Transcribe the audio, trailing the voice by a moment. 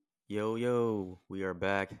Yo, we are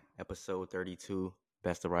back, episode 32,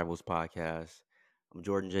 Best of Rivals podcast. I'm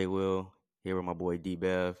Jordan J. Will here with my boy D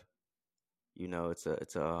Bev. You know, it's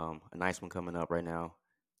a nice one coming up right now.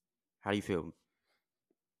 How do you feel?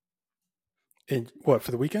 And what,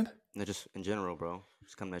 for the weekend? No, just in general, bro.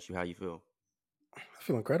 Just coming at you. How you feel? I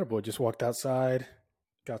feel incredible. Just walked outside,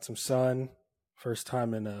 got some sun. First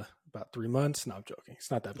time in about 3 months. No, I'm joking. It's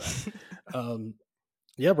not that bad. Um,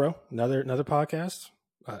 yeah, bro. Another podcast.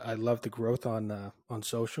 I love the growth on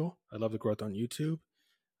social. I love the growth on YouTube.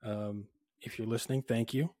 If you're listening,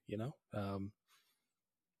 thank you.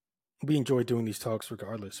 We enjoy doing these talks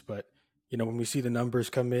regardless. But when we see the numbers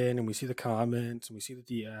come in and we see the comments and we see the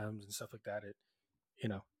DMs and stuff like that, you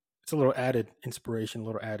know, it's a little added inspiration, a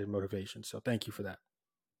little added motivation. So thank you for that.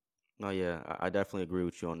 No, yeah, I definitely agree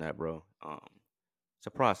with you on that, bro. It's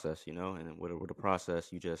a process, and with a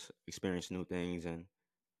process, you just experience new things and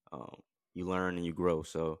um, you learn and you grow.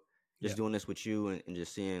 So Yeah. just doing this with you and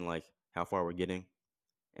just seeing like how far we're getting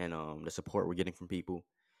and the support we're getting from people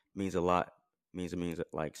means a lot. It means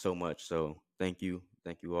like so much. So thank you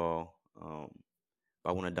all.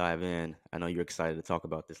 I want to dive in. I know you're excited to talk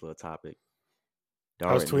about this little topic.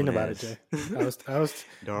 I was Darwin tweeting about it, Nunez, Jay. I was.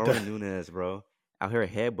 Darwin Nunez, bro, out here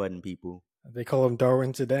headbutting people. They call him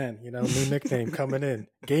Darwin Zidane. New nickname coming in.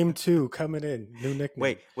 Game 2 coming in. New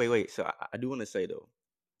nickname. Wait. So I do want to say though,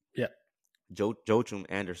 Yeah, Joachim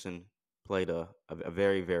Anderson played a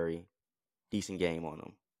very very decent game on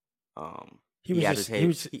him. he He was just he agitated.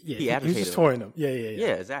 was He, yeah he he was agitated just him. toying him. Yeah.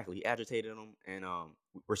 Yeah, exactly. He agitated him, and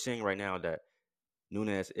we're seeing right now that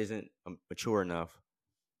Nunez isn't mature enough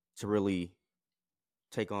to really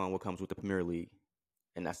take on what comes with the Premier League,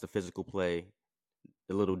 and that's the physical play,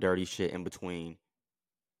 the little dirty shit in between.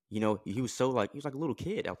 He was like a little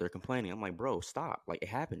kid out there complaining. I'm like, bro, stop! Like it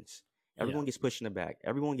happens. Yeah. Everyone gets pushed in the back.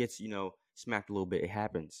 Everyone gets smacked a little bit. It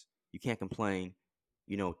happens. You can't complain.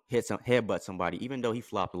 Headbutt somebody, even though he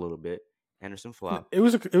flopped a little bit. Anderson flopped. It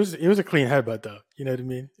was a clean headbutt though. You know what I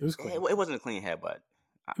mean? It was clean. It wasn't a clean headbutt.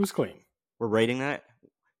 It was clean. We're rating that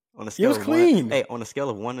on a It scale was of one. clean. Hey, on a scale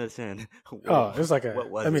of 1 to 10, Oh, it was like what a.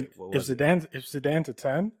 was I it? mean, What if was it? Zidane's a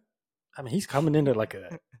 10, I mean he's coming into like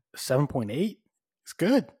a 7.8. It's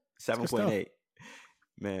good. It's Seven good point stuff. eight.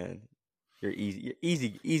 Man, you're easy. You're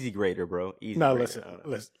easy grader, bro. Easy No, grader. I listen, don't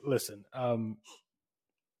know.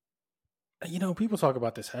 listen. People talk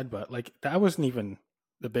about this headbutt. Like that wasn't even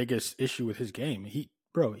the biggest issue with his game. He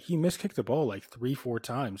miskicked the ball like 3-4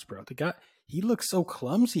 times, bro. The guy, he looks so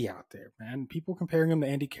clumsy out there, man. People comparing him to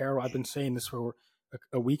Andy Carroll. I've been saying this for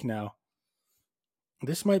a week now.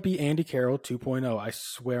 This might be Andy Carroll 2.0. I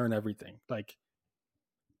swear on everything. Like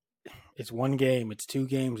it's one game, it's 2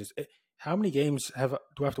 games. How many games do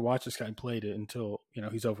I have to watch this guy play until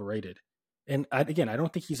he's overrated? And again, I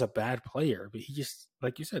don't think he's a bad player, but he just,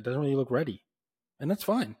 like you said, doesn't really look ready, and that's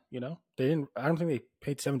fine. They didn't. I don't think they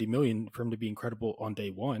paid 70 million for him to be incredible on day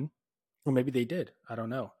one, or maybe they did. I don't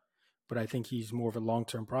know, but I think he's more of a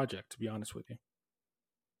long-term project. To be honest with you,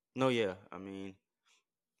 No, yeah. I mean,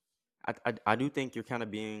 I do think you're kind of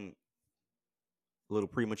being a little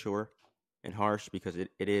premature and harsh because it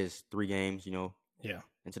is 3 games, yeah,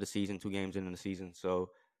 into the season, 2 games into the season. So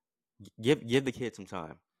give the kid some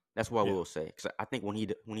time. That's what I yeah, will say. Because I think when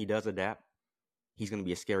he does adapt, he's going to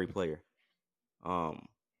be a scary player. Um,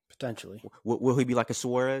 potentially. will he be like a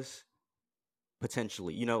Suarez?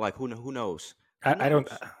 Potentially, like who knows? Who I don't.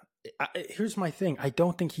 knows? Here's my thing. I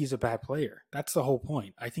don't think he's a bad player. That's the whole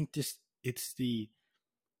point. I think it's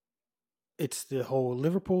the whole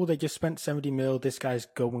Liverpool. They just spent 70 mil. This guy's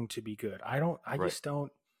going to be good. I Right. just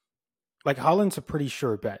don't like Holland's a pretty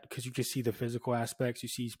sure bet because you just see the physical aspects. You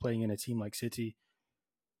see he's playing in a team like City.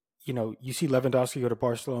 You see Lewandowski go to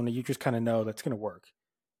Barcelona. You just kind of know that's going to work.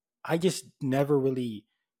 I just never really.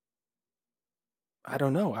 I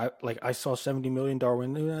don't know. I saw 70 million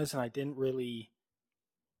Darwin Nunez, and I didn't really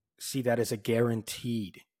see that as a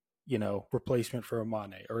guaranteed, replacement for a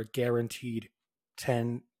Mane or a guaranteed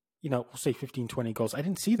 10, we'll say 15, 20 goals. I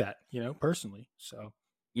didn't see that, personally. So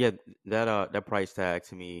Yeah, that price tag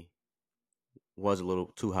to me was a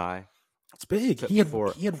little too high it's big. to, He had,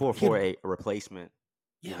 for he had, for he for had, a replacement.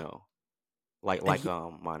 You yeah. know, like And like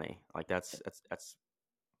Mane. Like that's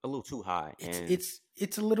a little too high. And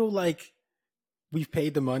it's a little like we've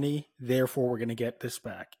paid the money, therefore we're going to get this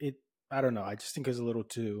back. I don't know. I just think it's a little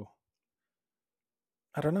too,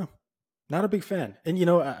 I don't know. Not a big fan. And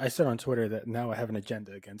I said on Twitter that now I have an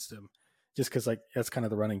agenda against him just because like that's kind of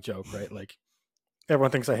the running joke, right? Like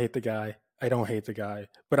everyone thinks I hate the guy. I don't hate the guy,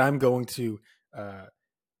 but I'm going to uh,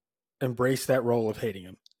 embrace that role of hating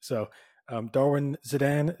him. So, Darwin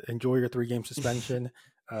Zidane, enjoy your 3-game suspension.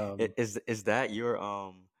 is that your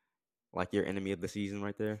like your enemy of the season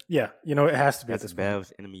right there. Yeah, it has to be at That's this point.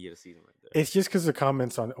 Bev's enemy of the season right there. It's just because of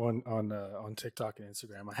comments on TikTok and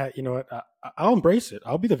Instagram. I had, what? I'll embrace it.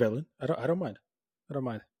 I'll be the villain. I don't mind. I don't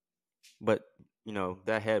mind. But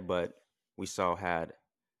that headbutt we saw had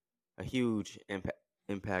a huge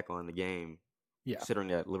impact on the game. Yeah. Considering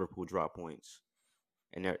that Liverpool dropped points,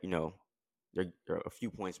 and they're a few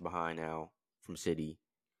points behind now from City.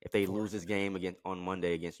 If they lose this game on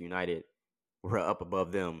Monday against United, we're up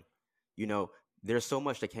above them. There's so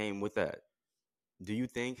much that came with that. Do you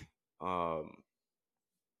think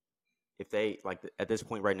if they at this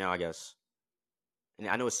point right now, I guess, and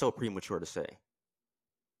I know it's so premature to say,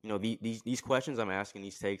 these questions I'm asking,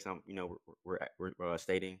 these takes we're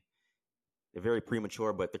stating, they're very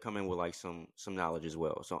premature, but they're coming with some knowledge as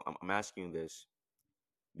well. So I'm asking this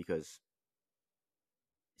because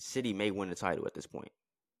City may win the title at this point.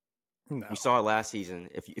 No. We saw it last season.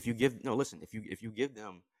 If you give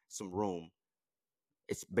them some room,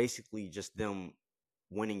 it's basically just them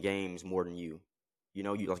winning games more than you.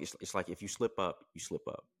 It's like if you slip up, you slip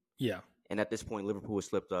up. Yeah. And at this point, Liverpool has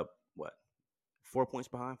slipped up. What? 4 points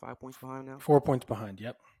behind? 5 points behind now? 4 points behind.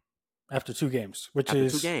 Yep. After 2 games, After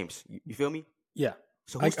 2 games, you feel me? Yeah.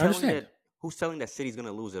 So I understand. Who's telling that City's going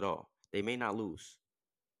to lose it all? They may not lose.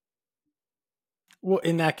 Well,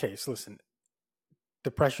 in that case, listen,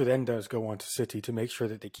 the pressure then does go on to City to make sure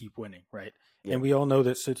that they keep winning, right? Yeah. And we all know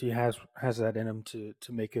that City has that in them to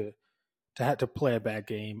have to play a bad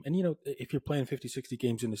game. And, if you're playing 50, 60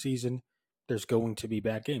 games in the season, there's going to be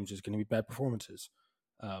bad games. There's going to be bad performances.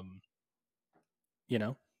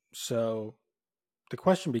 So the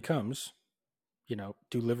question becomes,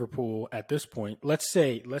 do Liverpool at this point, let's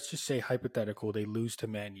just say hypothetical, they lose to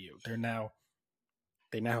Man U. They now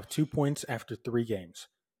have 2 points after 3 games.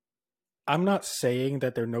 I'm not saying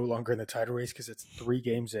that they're no longer in the title race because it's 3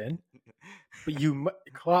 games in, but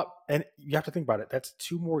Klopp, and you have to think about it. That's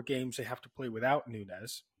 2 more games they have to play without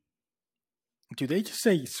Nunez. Do they just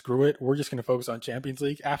say, screw it, we're just going to focus on Champions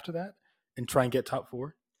League after that and try and get top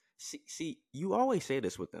 4? See, you always say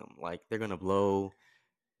this with them. Like, they're going to blow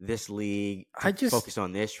this league, focus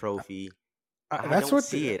on this trophy. I don't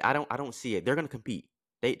see it. I don't see it. They're going to compete.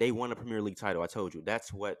 They won a Premier League title. I told you.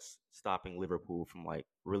 That's what's stopping Liverpool from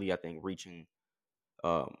really, I think, reaching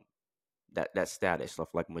that status of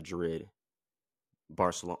Madrid,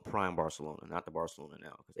 Barcelona, prime Barcelona, not the Barcelona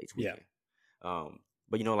now because they tweaking. Yeah.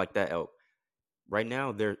 But that elk. Right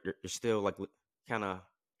now they're still kind of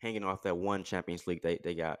hanging off that one Champions League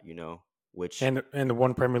they got, which and the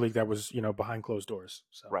one Premier League that was behind closed doors.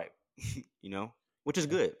 So. Right. Which is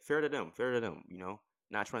good. Fair to them.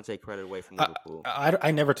 Not trying to take credit away from Liverpool.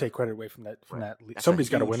 I never take credit away from that. Somebody's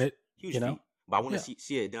got to win it. Huge feat. But I want to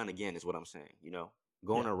see it done again. Is what I'm saying.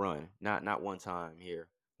 Go on a run. Not one time here,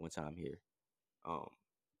 one time here. I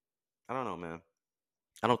don't know, man.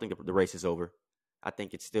 I don't think the race is over. I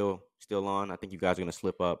think it's still on. I think you guys are gonna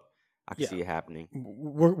slip up. I can see it happening.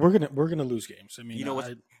 We're gonna lose games. I mean,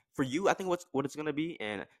 for you, I think what it's gonna be,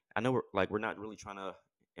 and I know we're not really trying to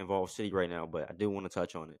involve City right now, but I do want to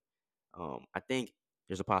touch on it. I think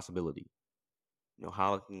there's a possibility.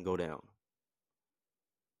 Haaland can go down.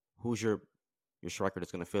 Who's your striker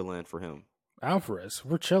that's going to fill in for him? Alvarez.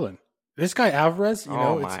 We're chilling. This guy Alvarez,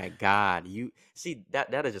 my God. You see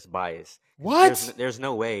that is just bias. What? There's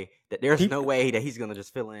no way that he's going to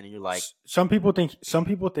just fill in and you're like. Some people think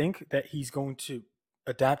that he's going to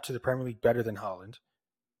adapt to the Premier League better than Haaland.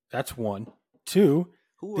 That's one. 2,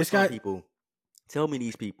 who are some people? Tell me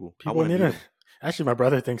these people. Actually, my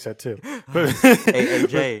brother thinks that too. hey,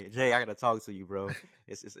 Jay, I gotta talk to you, bro.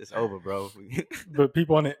 It's over, bro. But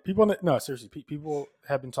no, seriously, people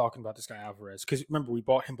have been talking about this guy Alvarez because remember we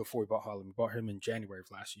bought him before we bought Haaland. We bought him in January of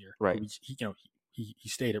last year. Right. He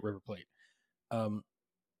stayed at River Plate.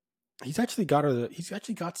 He's actually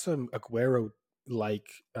got some Aguero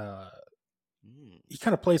he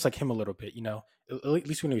kind of plays like him a little bit, at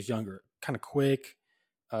least when he was younger. Kind of quick,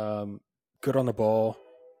 good on the ball.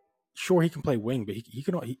 Sure, he can play wing, but he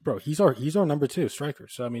can. He's our number 2 striker.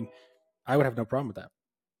 So I mean, I would have no problem with that.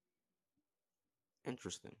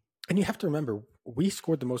 Interesting. And you have to remember, we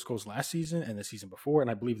scored the most goals last season and the season before, and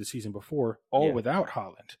I believe the season before, all without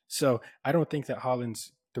Haaland. So I don't think that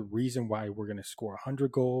Haaland's the reason why we're going to score 100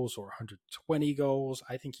 goals or 120 goals.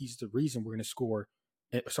 I think he's the reason we're going to score.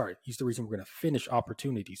 He's the reason we're going to finish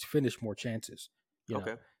opportunities, finish more chances.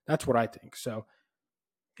 Okay, that's what I think. So,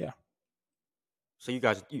 yeah. So you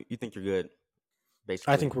guys, you think you're good,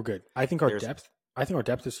 basically? I think we're good. I think our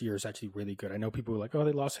depth this year is actually really good. I know people are like, oh,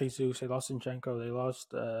 they lost Jesus, they lost Zinchenko, they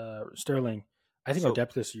lost Sterling. I think our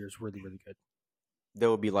depth this year is really, really good. there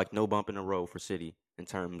will be like no bump in the road for City in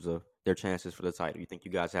terms of their chances for the title? You think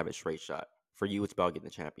you guys have a straight shot? For you, it's about getting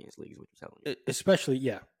the Champions League, is what you're telling me. Especially,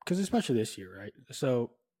 yeah, because especially this year, right?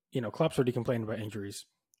 So, Klopp's already complaining about injuries.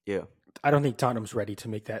 Yeah, I don't think Tottenham's ready to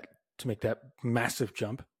make that massive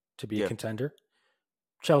jump to be a yeah, contender.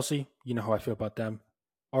 Chelsea, you know how I feel about them.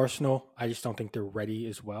 Arsenal, I just don't think they're ready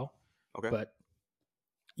as well. okay. But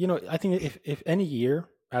I think if any year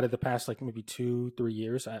out of the past like maybe 2-3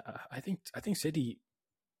 years, I think City,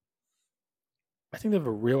 I think they have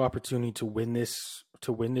a real opportunity to win this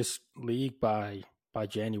league by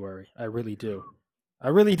January. I really do. I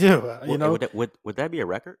really do. Would that be a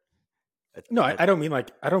record? No, I don't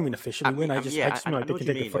mean officially I win. mean, I yeah, just mean like I know they what can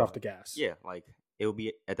you take their mean foot off though. the gas. Yeah, like it will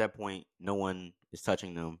be at that point, no one is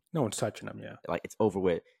touching them. No one's touching them. Yeah. Like it's over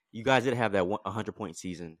with. You guys did have that 100-point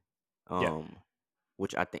season, Yeah.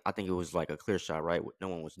 which I think it was like a clear shot, right? No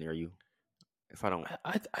one was near you. If I don't,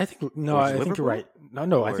 I think no, was it I think you're Liverpool? right.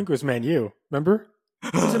 No, I Or think it was Man U. Remember?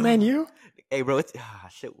 Was it Man U? Hey, bro, it's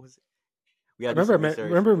shit. Was it? We gotta do Remember, some research.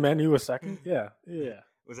 remember Man U was second? Yeah.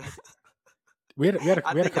 Was that? We had a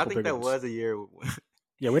I couple think big that ones. was a year.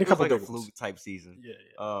 Yeah, we had a It was couple like a big fluke ones. type season. Yeah.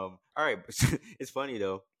 All right, it's funny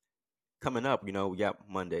though. Coming up, we got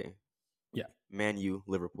Monday. Yeah. Man U,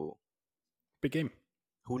 Liverpool. Big game.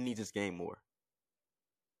 Who needs this game more?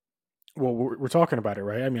 Well, we're talking about it,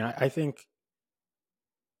 right? I mean, I think.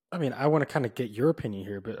 I mean, I want to kind of get your opinion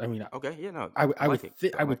here, but I mean, Okay, yeah, no, I I like would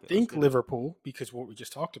it. I I like would it. Let's think get it. Liverpool, because what we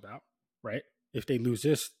just talked about, right? If they lose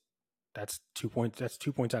this, that's 2 points. That's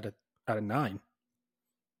 2 points out of 9.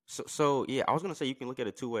 So yeah, I was gonna say you can look at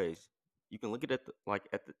it two ways. You can look at it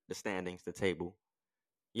at the standings, the table.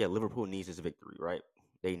 Yeah, Liverpool needs this victory, right?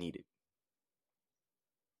 They need it.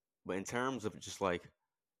 But in terms of just like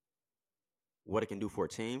what it can do for a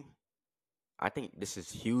team, I think this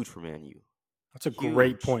is huge for Man U. That's a Huge.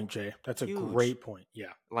 great point, Jay. That's a Huge. great point.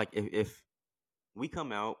 Yeah. Like if we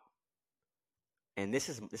come out, and this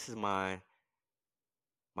is my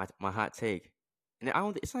hot take, and I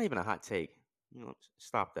don't. It's not even a hot take.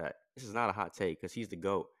 Stop that. This is not a hot take because he's the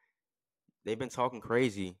GOAT. They've been talking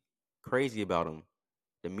crazy about him.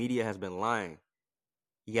 The media has been lying.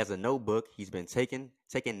 He has a notebook. He's been taking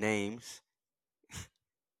names.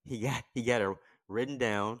 he got it written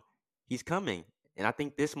down. He's coming, and I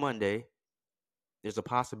think this Monday there's a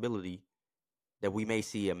possibility that we may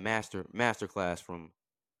see a master class from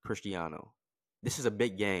Cristiano. This is a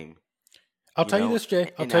big game. I'll tell you this,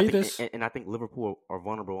 Jay. I'll tell you this. And I think Liverpool are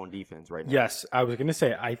vulnerable on defense right now. Yes, I was going to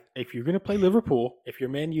say, if you're going to play Liverpool, if you're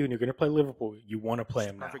Man U and you're going to play Liverpool, you want to play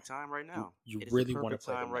them now. Perfect time right now. You really want to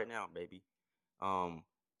play them right now, baby.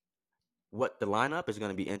 What the lineup is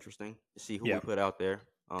going to be interesting to see who we put out there.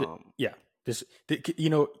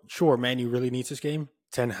 Sure, Man U really needs this game.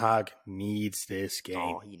 Ten Hag needs this game.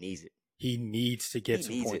 Oh, he needs it. He needs to get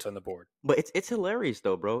some points on the board. But it's hilarious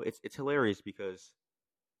though, bro. It's hilarious because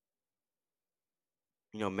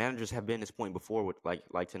managers have been this point before with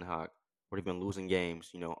like Ten Hag, where they've been losing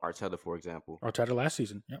games. Arteta, for example. Arteta last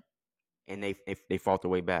season, yep. And they fought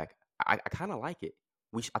their way back. I kind of like it.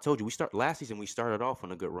 I told you last season we started off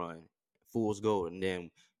on a good run, fool's gold, and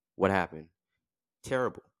then what happened?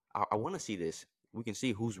 Terrible. I want to see this. We can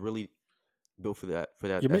see who's really built for that.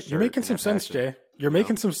 You're making some sense, Jay. You're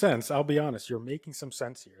making some sense. I'll be honest. You're making some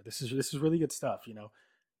sense here. This is really good stuff.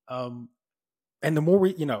 And the more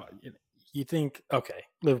you think, okay,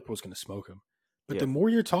 Liverpool's going to smoke him. But the more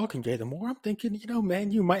you're talking, Jay, the more I'm thinking,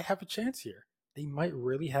 Man U might have a chance here. They might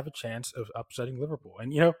really have a chance of upsetting Liverpool.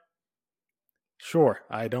 And, sure,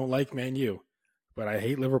 I don't like Man U, but I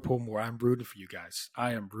hate Liverpool more. I'm rooting for you guys.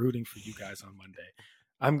 I am rooting for you guys on Monday.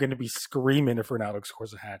 I'm going to be screaming if Ronaldo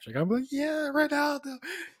scores a hat trick. I'm like, yeah, Ronaldo.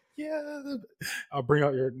 Yeah. I'll bring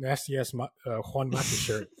out your nasty-ass Juan Mata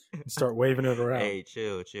shirt and start waving it around. Hey,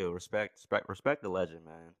 chill. Respect the legend,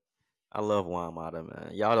 man. I love Juan Mata,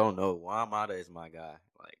 man. Y'all don't know. Juan Mata is my guy.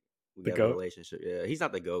 Like, we got a relationship. Yeah, he's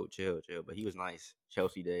not the GOAT. Chill. But he was nice.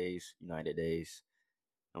 Chelsea days, United days.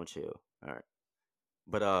 Don't chill. All right.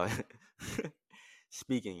 But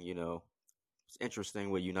speaking, it's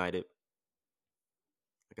interesting with United.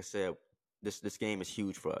 Like I said, this game is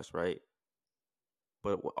huge for us, right?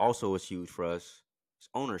 But what also is huge for us is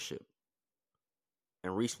ownership.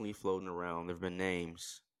 And recently floating around, there have been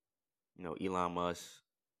names, Elon Musk,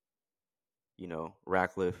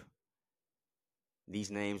 Ratcliffe.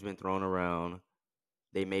 These names been thrown around.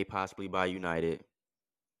 They may possibly buy United.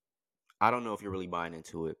 I don't know if you're really buying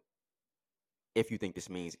into it. If you think this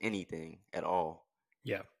means anything at all.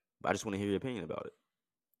 Yeah. But I just want to hear your opinion about it.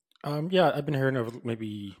 Yeah, I've been hearing over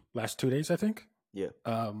maybe last 2 days, I think. Yeah.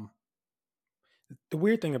 The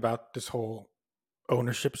weird thing about this whole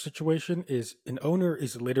ownership situation is an owner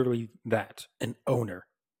is literally that, an owner.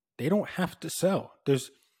 They don't have to sell. If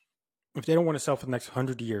they don't want to sell for the next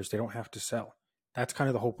 100 years, they don't have to sell. That's kind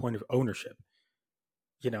of the whole point of ownership.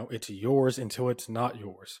 It's yours until it's not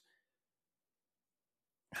yours.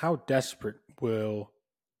 How desperate will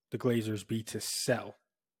the Glazers be to sell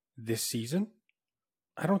this season?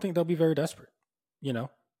 I don't think they'll be very desperate.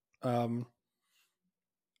 Um,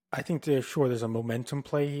 I think there's a momentum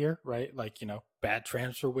play here, right? Like, bad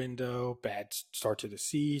transfer window, bad start to the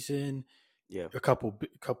season, Yeah. a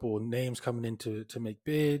couple names coming in to make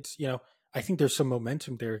bids. I think there's some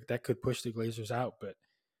momentum there that could push the Glazers out. But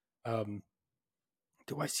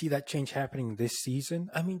do I see that change happening this season?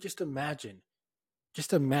 I mean, just imagine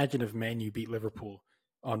if Man U beat Liverpool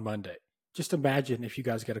on Monday. Just imagine if you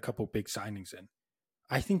guys get a couple big signings in.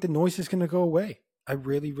 I think the noise is going to go away. I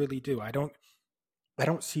really, really do. I don't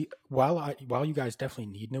see while you guys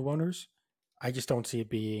definitely need new owners, I just don't see it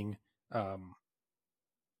being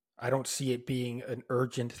I don't see it being an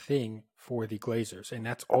urgent thing for the Glazers, and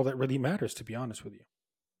that's all that really matters, to be honest with you.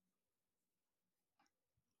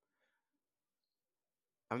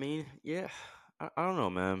 I mean, yeah, I don't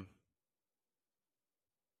know, man.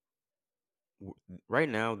 Right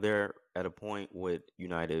now, they're at a point with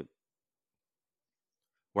United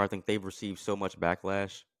where I think they've received so much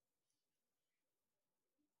backlash,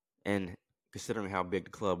 and considering how big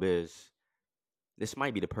the club is, this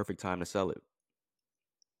might be the perfect time to sell it.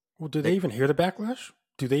 Well, do they even hear the backlash?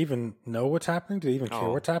 Do they even know what's happening? Do they even care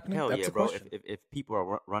what's happening? Hell That's yeah, the bro. question. If people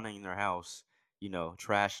are running their house,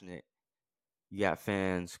 trashing it, you got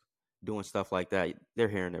fans doing stuff like that. They're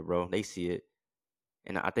hearing it, bro. They see it,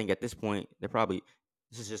 and I think at this point,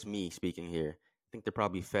 this is just me speaking here. I think they're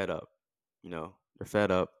probably fed up. They're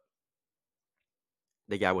fed up.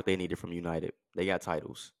 They got what they needed from United. They got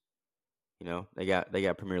titles. They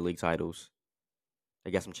got Premier League titles.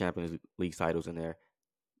 They got some Champions League titles in there.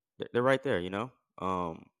 They're right there.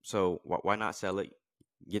 So why not sell it?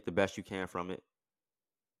 Get the best you can from it,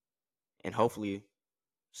 and hopefully,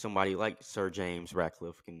 somebody like Sir James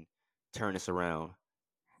Ratcliffe can turn this around.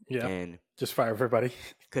 Yeah, and just fire everybody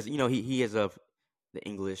because he is of the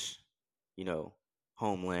English,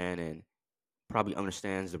 homeland, and probably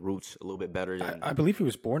understands the roots a little bit better than. I believe he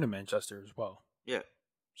was born in Manchester as well. Yeah.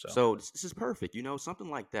 So this is perfect.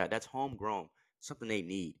 Something like that. That's homegrown. Something they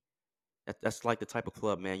need. That's like the type of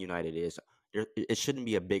club Man United is. It shouldn't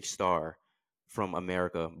be a big star from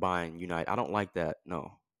America buying United. I don't like that.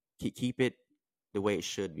 No. Keep it the way it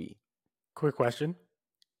should be. Quick question.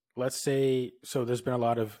 Let's say, so there's been a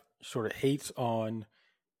lot of sort of hate on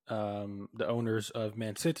the owners of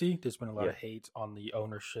Man City. There's been a lot of hate on the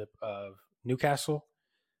ownership of Newcastle.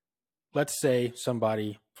 Let's say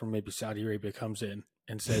somebody from maybe Saudi Arabia comes in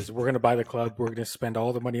and says, we're going to buy the club. We're going to spend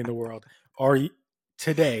all the money in the world. Are you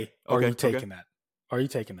taking that? Are you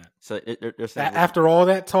taking that? So they're saying, after all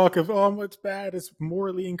that talk of, it's bad, it's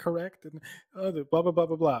morally incorrect, and blah, blah, blah,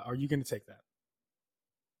 blah, blah, are you going to take that?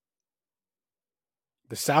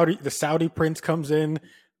 The Saudi prince comes in.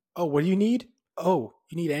 Oh, what do you need? Oh,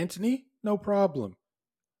 you need Antony? No problem.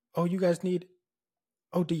 Oh, you guys need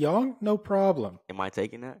De Jong? No problem. Am I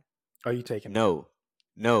taking that? Are you taking that?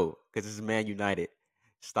 No, because this is Man United.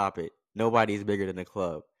 Stop it. Nobody is bigger than the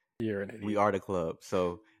club. You're an idiot. We are the club,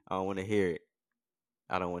 so I don't want to hear it.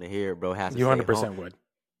 I don't want to hear it, bro. You 100% would.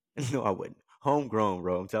 No, I wouldn't. Homegrown,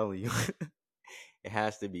 bro. I'm telling you. It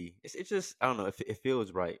has to be. It's just, I don't know. It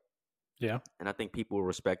feels right. Yeah. And I think people will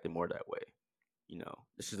respect it more that way.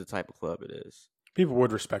 This is the type of club it is. People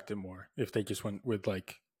would respect it more if they just went with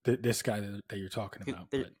like this guy that you're talking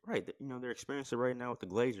about. Right. They're experiencing it right now with the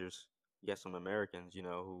Glazers. You got some Americans,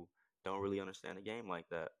 who don't really understand the game like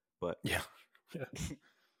that. But yeah.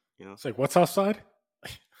 It's like, what's outside?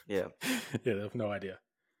 Yeah. Yeah, they have no idea.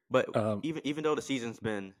 But even though the season's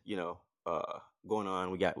been, going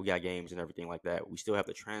on, we got games and everything like that, we still have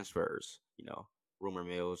the transfers, rumor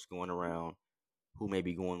mills going around, who may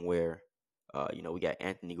be going where. We got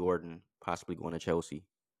Anthony Gordon possibly going to Chelsea.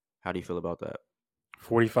 How do you feel about that?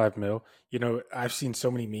 45 mil. I've seen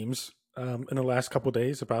so many memes in the last couple of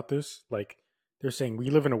days about this. Like, they're saying we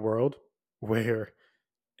live in a world where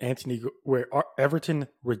Everton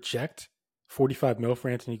reject 45 mil for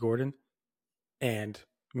Anthony Gordon, and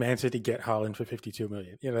Man City get Haaland for 52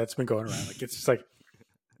 million. That's been going around. Like, it's just like,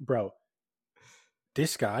 bro,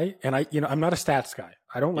 this guy, and I'm not a stats guy.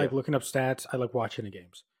 I don't like looking up stats. I like watching the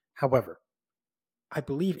games. However, I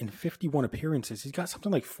believe in 51 appearances, he's got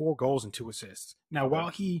something like 4 goals and 2 assists. Now, while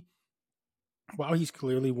he's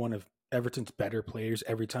clearly one of Everton's better players,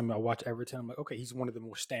 every time I watch Everton, I'm like, okay, he's one of the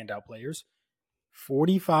more standout players.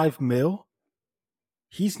 45 mil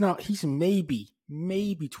He's not. He's maybe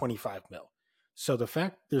 25 mil. So the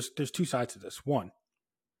fact there's two sides to this. One,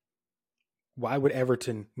 why would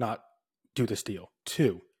Everton not do this deal?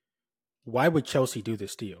 Two, why would Chelsea do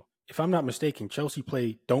this deal? If I'm not mistaken, Chelsea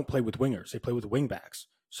don't play with wingers. They play with wingbacks.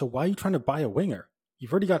 So why are you trying to buy a winger?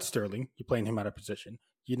 You've already got Sterling. You're playing him out of position.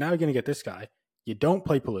 You're now going to get this guy. You don't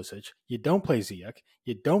play Pulisic. You don't play Ziyech.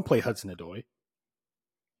 You don't play Hudson-Odoi.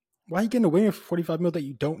 Why are you getting a winger for 45 mil that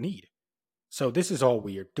you don't need? So this is all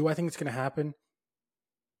weird. Do I think it's going to happen?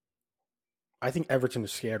 I think Everton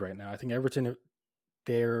is scared right now. I think Everton,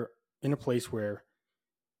 they're in a place where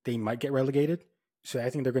they might get relegated. So I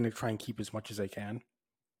think they're going to try and keep as much as they can.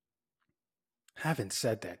 Having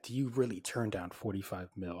said that, do you really turn down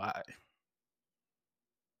 45 mil?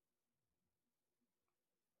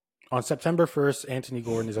 On September 1st, Anthony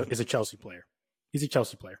Gordon is a Chelsea player. He's a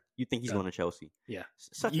Chelsea player. You think he's going to Chelsea? Yeah.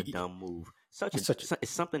 Such a dumb move. It's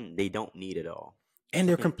something they don't need at all. And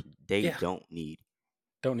they don't need.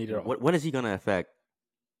 Don't need it at all. What is he going to affect?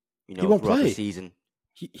 He won't throughout play. The season.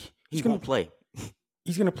 He won't play.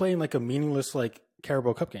 He's going to play in like a meaningless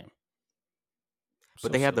Carabao Cup game.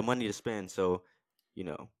 But they have the money to spend, so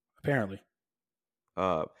apparently.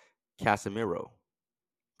 Casemiro,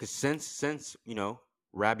 because since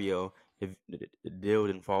Rabiot, if the deal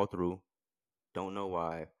didn't fall through, don't know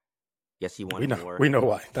why. Guess he wanted more. We know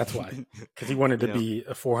why. That's why. Because he wanted to be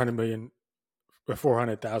a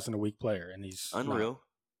 400,000 a week player, and he's unreal.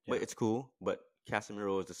 But it's cool. But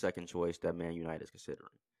Casemiro is the second choice that Man United is considering.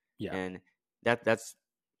 Yeah, and that's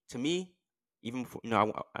to me. Even before,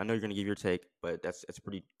 I know you're gonna give your take, but it's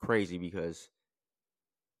pretty crazy because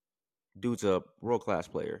dude's a world class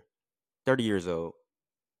player, 30 years old.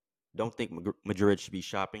 Don't think Madrid should be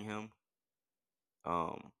shopping him.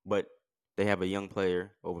 But they have a young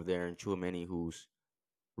player over there in Tchouaméni who's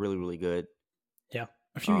really, really good. Yeah,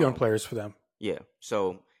 a few young players for them. Yeah,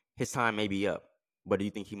 so his time may be up. But do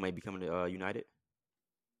you think he might be coming to United?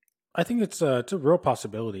 I think it's a real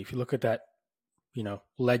possibility. If you look at that,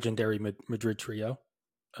 legendary Madrid trio,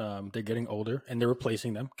 they're getting older and they're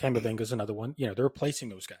replacing them. Camavinga's another one. They're replacing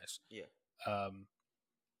those guys. Yeah.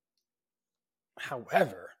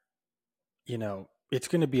 However, it's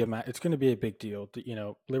going to be a big deal.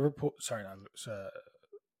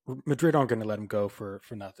 Madrid aren't going to let him go for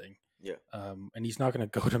nothing. Yeah. And he's not going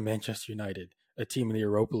to go to Manchester United, a team in the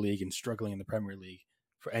Europa League and struggling in the Premier League,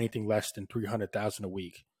 for anything less than 300,000 a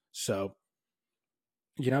week. So,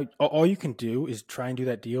 all you can do is try and do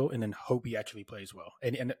that deal and then hope he actually plays well.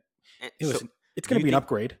 And listen, it's going to be an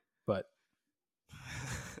upgrade, but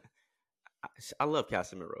I love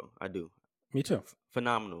Casemiro. I do. Me too.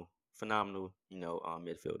 Phenomenal,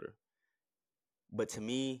 midfielder. But to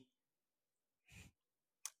me,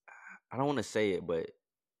 I don't want to say it, but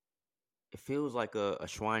it feels like a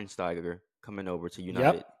Schweinsteiger coming over to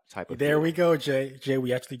United type of. There we go, Jay. Jay,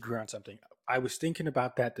 we actually grew on something. I was thinking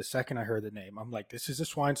about that the second I heard the name. I'm like, this is a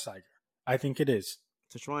Schweinsteiger. I think it is.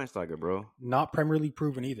 It's a Schweinsteiger, bro. Not Premier League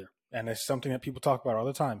proven either, and it's something that people talk about all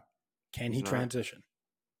the time. Can he transition?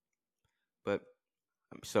 But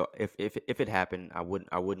so if it happened, I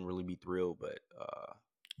wouldn't really be thrilled. But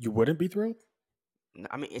you wouldn't be thrilled?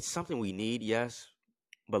 I mean, it's something we need, yes.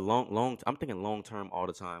 But I'm thinking long term all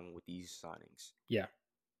the time with these signings. Yeah,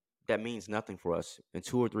 that means nothing for us. In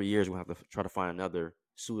 2 or 3 years, we'll have to try to find another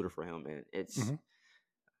suitor for him, and it's.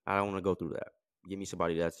 I don't want to go through that. Give me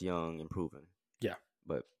somebody that's young and proven. Yeah,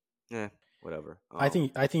 but whatever. I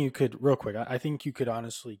think you could real quick. I think you could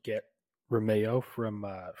honestly get Romeo from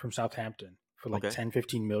Southampton for like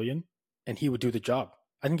 10-15 million, and he would do the job.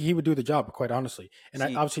 I think he would do the job, quite honestly. And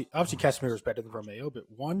obviously Casemiro is better than Romeo, but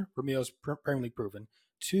one, Romeo's Premier League proven.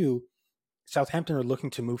 Two, Southampton are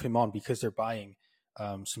looking to move him on because they're buying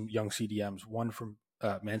some young CDMs. One from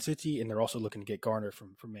Man City, and they're also looking to get Garner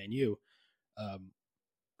from Man U.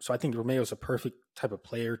 So I think Romeo's a perfect type of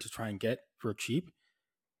player to try and get for cheap.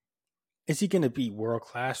 Is he going to be world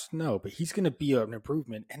class? No, but he's going to be an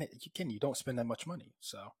improvement. And again, you don't spend that much money,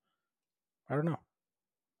 so I don't know.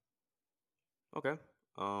 Okay.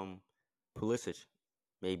 Pulisic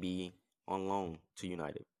may be on loan to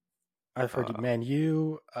United. I've heard Man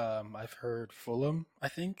U. I've heard Fulham. I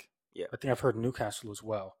think. Yeah. I think I've heard Newcastle as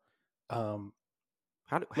well.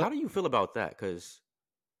 How do you feel about that? Because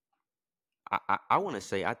I want to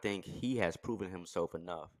say I think he has proven himself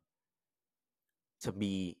enough to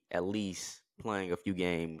be at least playing a few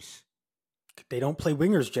games. They don't play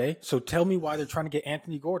wingers, Jay. So tell me why they're trying to get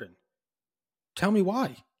Anthony Gordon. Tell me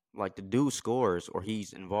why. Like the dude scores or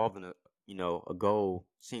he's involved in a goal.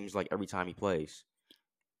 Seems like every time he plays.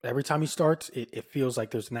 Every time he starts, it feels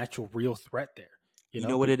like there's an actual real threat there. You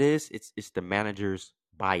know what it is? It's the manager's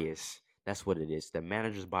bias. That's what it is. The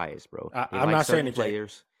manager's bias, bro. They I'm like not saying certain it, Jay.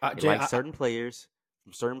 players. They Jay, like certain players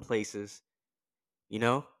from certain places. You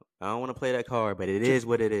know, I don't want to play that card, but it is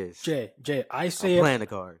what it is. Jay, I I'm say playing it. the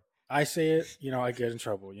card. I say it. You know, I get in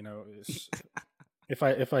trouble. You know, if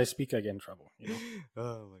I speak, I get in trouble. You know.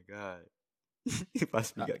 Oh my god. If I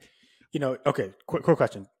speak, you know. Okay. Quick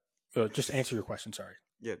question. Just answer your question. Sorry.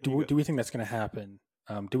 yeah. Do we think that's going to happen?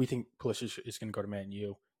 Do we think Pulisic is going to go to Man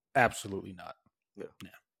U? Absolutely not. Yeah. Yeah.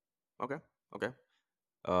 Okay.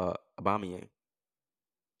 Aubameyang.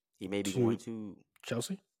 He may be To going to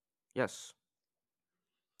Chelsea. Yes.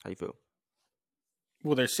 How you feel?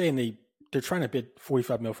 Well, they're saying they're trying to bid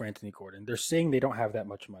 45 mil for Anthony Gordon. They're saying they don't have that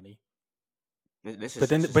much money. But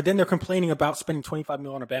then they're complaining about spending 25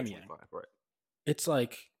 mil on Aubameyang. Right. It's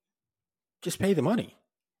like, just pay the money.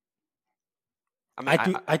 I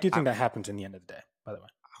mean, I do think that happens in the end of the day. By the way.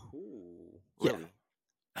 Ooh, really? Yeah.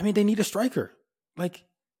 I mean, they need a striker. Like,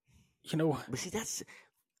 you know. But see, that's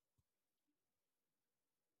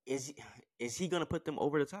is he gonna put them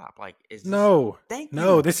over the top? Like, is this, no? Thank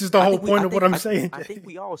no. you. This is the whole point of what I'm saying. I think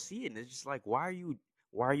we all see it, and it's just like, why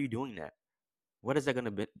are you doing that? What is that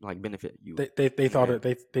gonna benefit you? They thought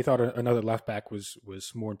they thought another left back was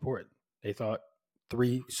more important. They thought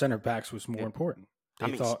 3 center backs was more important.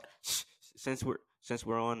 They thought since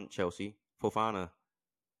we're on Chelsea, Fofana,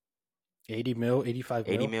 80 mil, 85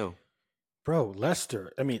 mil. 80 mil. Bro,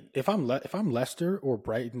 Leicester. I mean, if I'm Leicester or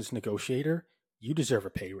Brighton's negotiator, you deserve a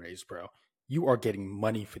pay raise, bro. You are getting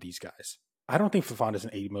money for these guys. I don't think Fofana's an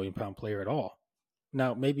 80 million pound player at all.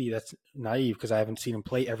 Now, maybe that's naive because I haven't seen him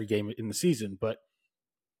play every game in the season, but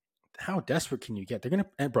how desperate can you get? They're gonna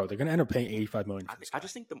end up paying 85 million. I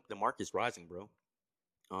just think the market's rising, bro.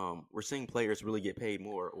 We're seeing players really get paid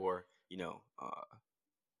more, or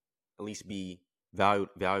at least be valued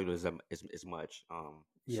as much.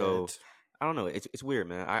 So I don't know. It's weird,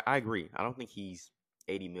 man. I agree. I don't think he's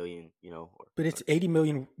 80 million. But it's 80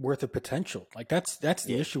 million worth of potential. Like that's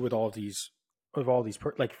the issue with all these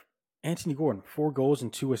like Anthony Gordon, 4 goals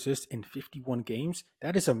and 2 assists in 51 games.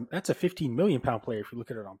 That's a 15 million pound player if you look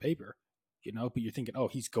at it on paper, but you're thinking, oh,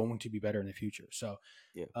 he's going to be better in the future. So,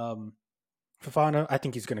 Fofana, I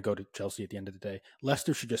think he's going to go to Chelsea at the end of the day.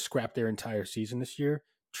 Leicester should just scrap their entire season this year,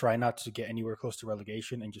 try not to get anywhere close to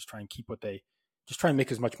relegation, and just try and try and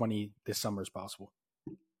make as much money this summer as possible.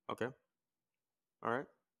 Okay. All right.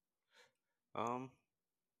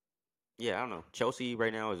 Yeah, I don't know. Chelsea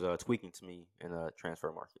right now is tweaking to me in the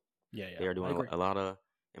transfer market. Yeah. They are doing a lot of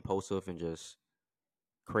impulsive and just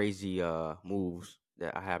crazy moves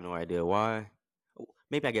that I have no idea why.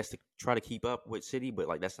 Maybe I guess to try to keep up with City, but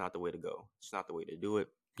like that's not the way to go. It's not the way to do it.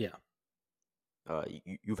 Yeah.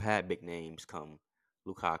 You've had big names come,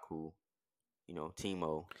 Lukaku,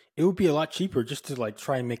 Timo. It would be a lot cheaper just to like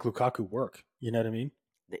try and make Lukaku work. You know what I mean?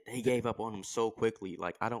 They gave up on him so quickly.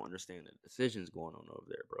 Like I don't understand the decisions going on over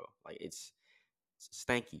there, bro. Like it's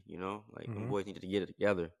stanky. Like the boys needed to get it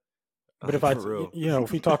together. But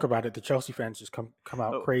if we talk about it, the Chelsea fans just come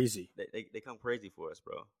out crazy. They come crazy for us,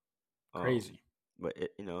 bro. Crazy. But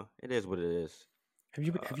it is what it is.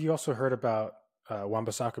 Have you also heard about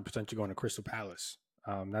Wan-Bissaka potentially going to Crystal Palace?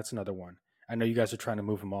 That's another one. I know you guys are trying to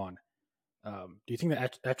move him on. Do you think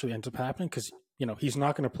that actually ends up happening? Because he's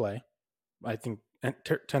not going to play. I think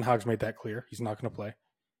Ten Hag's made that clear. He's not going to play.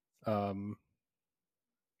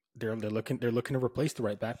 They're looking to replace the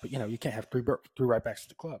right back, but you can't have three right backs at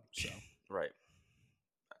the club. So right.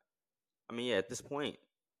 I mean, at this point,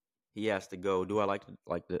 he has to go. Do I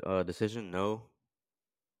like the decision? No.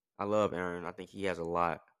 I love Aaron. I think he has a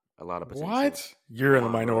lot of potential. What? You're in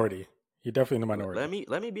the minority. Bro. You're definitely in the minority.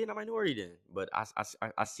 Let me be in the minority then. But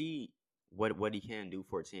I see what he can do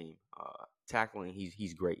for a team. Tackling,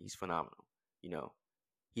 he's great. He's phenomenal.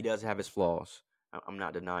 He does have his flaws. I'm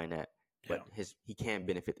not denying that. But he can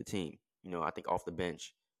benefit the team. I think off the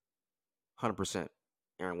bench, 100%,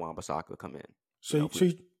 Aaron Wan-Bissaka come in. So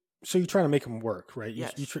you try to make him work, right?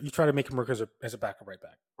 Yes. You try to make him work as a backup right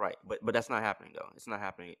back. Right, but that's not happening though. It's not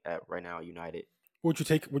happening right now at United. Would you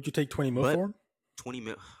take 20 mil for him? 20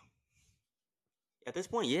 mil. At this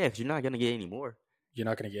point, yeah, because you're not gonna get any more. You're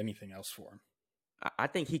not gonna get anything else for him. I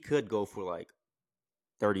think he could go for like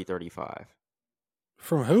 30, 35.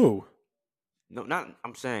 From who? No,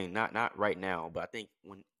 I'm saying not right now, but I think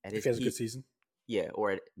when at his peak, a good season. Yeah,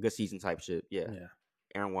 or at good season type shit. Yeah.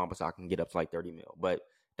 Aaron Wan-Bissaka can get up to like 30 mil, but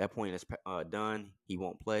that point is done. He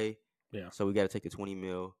won't play. Yeah. So we got to take the 20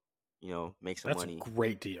 mil. Make some money. That's a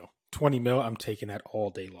great deal. 20 mil. I'm taking that all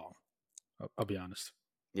day long. I'll be honest.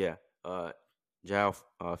 Yeah. João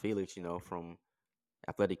Felix, from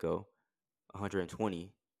Atletico,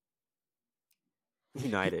 120.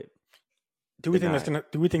 United. Do we think denied.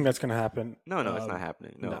 that's gonna happen? No, it's not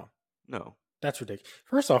happening. No. No. That's ridiculous.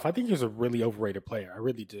 First off, I think he's a really overrated player. I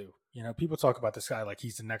really do. You know, people talk about this guy like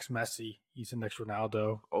he's the next Messi, he's the next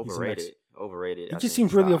Ronaldo, he's the next. Overrated. He I just think.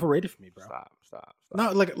 seems really Stop. overrated for me, bro. Stop.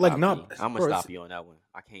 Not like Stop not. me. I'm gonna Bro, stop you on that one.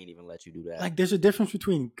 I can't even let you do that. like there's a difference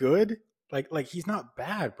between good, like he's not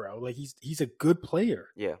bad, bro. Like he's a good player.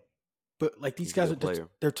 Yeah. But like these He's a guys good are player.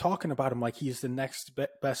 they're talking about him like he's the next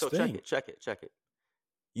best So thing. check it.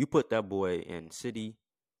 You put that boy in City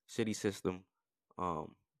system,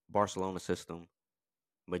 Barcelona system,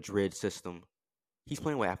 Madrid system. He's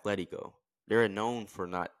playing with Atletico. They're known for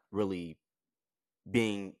not really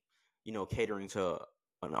being, catering to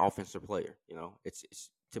an offensive player.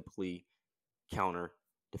 It's typically counter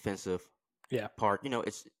defensive. Yeah. Part.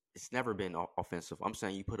 It's never been offensive. I'm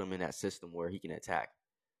saying you put him in that system where he can attack.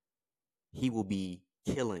 He will be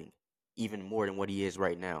killing even more than what he is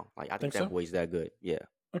right now. Like I think that boy's that good. Yeah.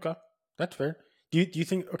 Okay, that's fair. Do you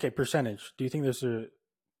think percentage? Do you think there's a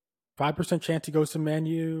 5% chance he goes to Man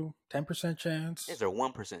U? 10% chance? Is there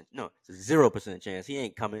 1%? No, it's a 0% chance. He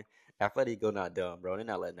ain't coming. Atletico not dumb, bro. They're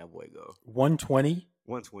not letting that boy go. 120.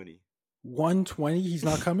 120. 120. He's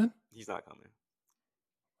not coming. He's not coming.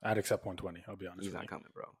 I'd accept 120. I'll be honest. He's not coming,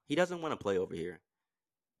 bro. He doesn't want to play over here.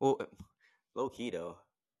 Well, low key though.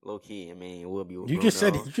 Low key. I mean, we'll be. You just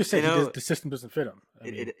said the system doesn't fit him.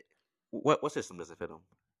 What system doesn't fit him?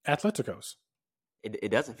 Atletico's. It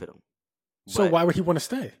doesn't fit him. So why would he want to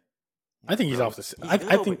stay? I think he's off the.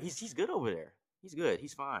 I think he's good over there. He's good.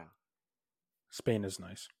 He's fine. Spain is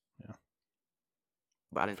nice. Yeah.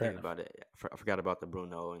 But I didn't think about it. I forgot about the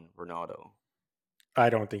Bruno and Ronaldo. I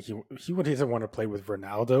don't think he doesn't want to play with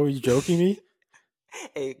Ronaldo. Are you joking me?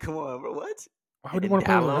 Hey, come on, bro. What? Why would you want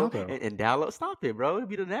to play with Ronaldo? And Dallo, stop it, bro. It'd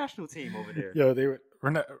be the national team over there. Yo, they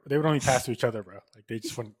would only pass to each other, bro. Like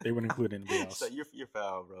they wouldn't include anybody else. So you're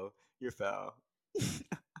foul, bro. You're foul.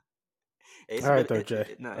 All right, though, Jay.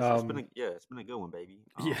 It's been a good one, baby.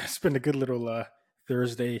 Yeah, it's been a good little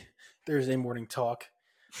Thursday morning talk.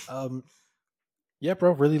 Yeah,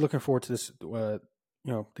 bro. Really looking forward to this. The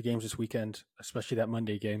games this weekend, especially that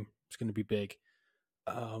Monday game. It's going to be big.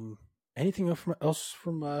 Anything else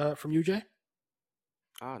from you, Jay?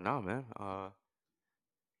 No, man.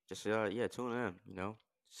 Just tune in.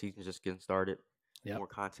 Season's just getting started. Yeah. More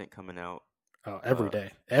content coming out. Oh, every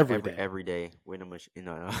day. Every day. We're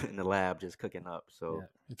in the lab just cooking up. So yeah,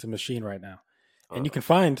 it's a machine right now. And you can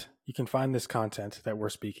find this content that we're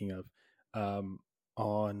speaking of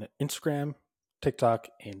on Instagram, TikTok,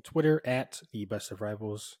 and Twitter at The Best of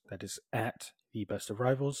Rivals. That is at The Best of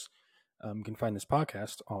Rivals. You can find this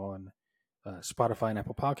podcast on Spotify and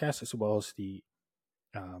Apple Podcasts, as well as the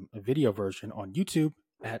video version on YouTube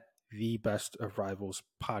at The Best of Rivals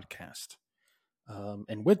Podcast.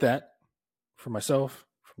 And with that, for myself,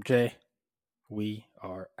 from Jay, we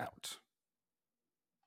are out.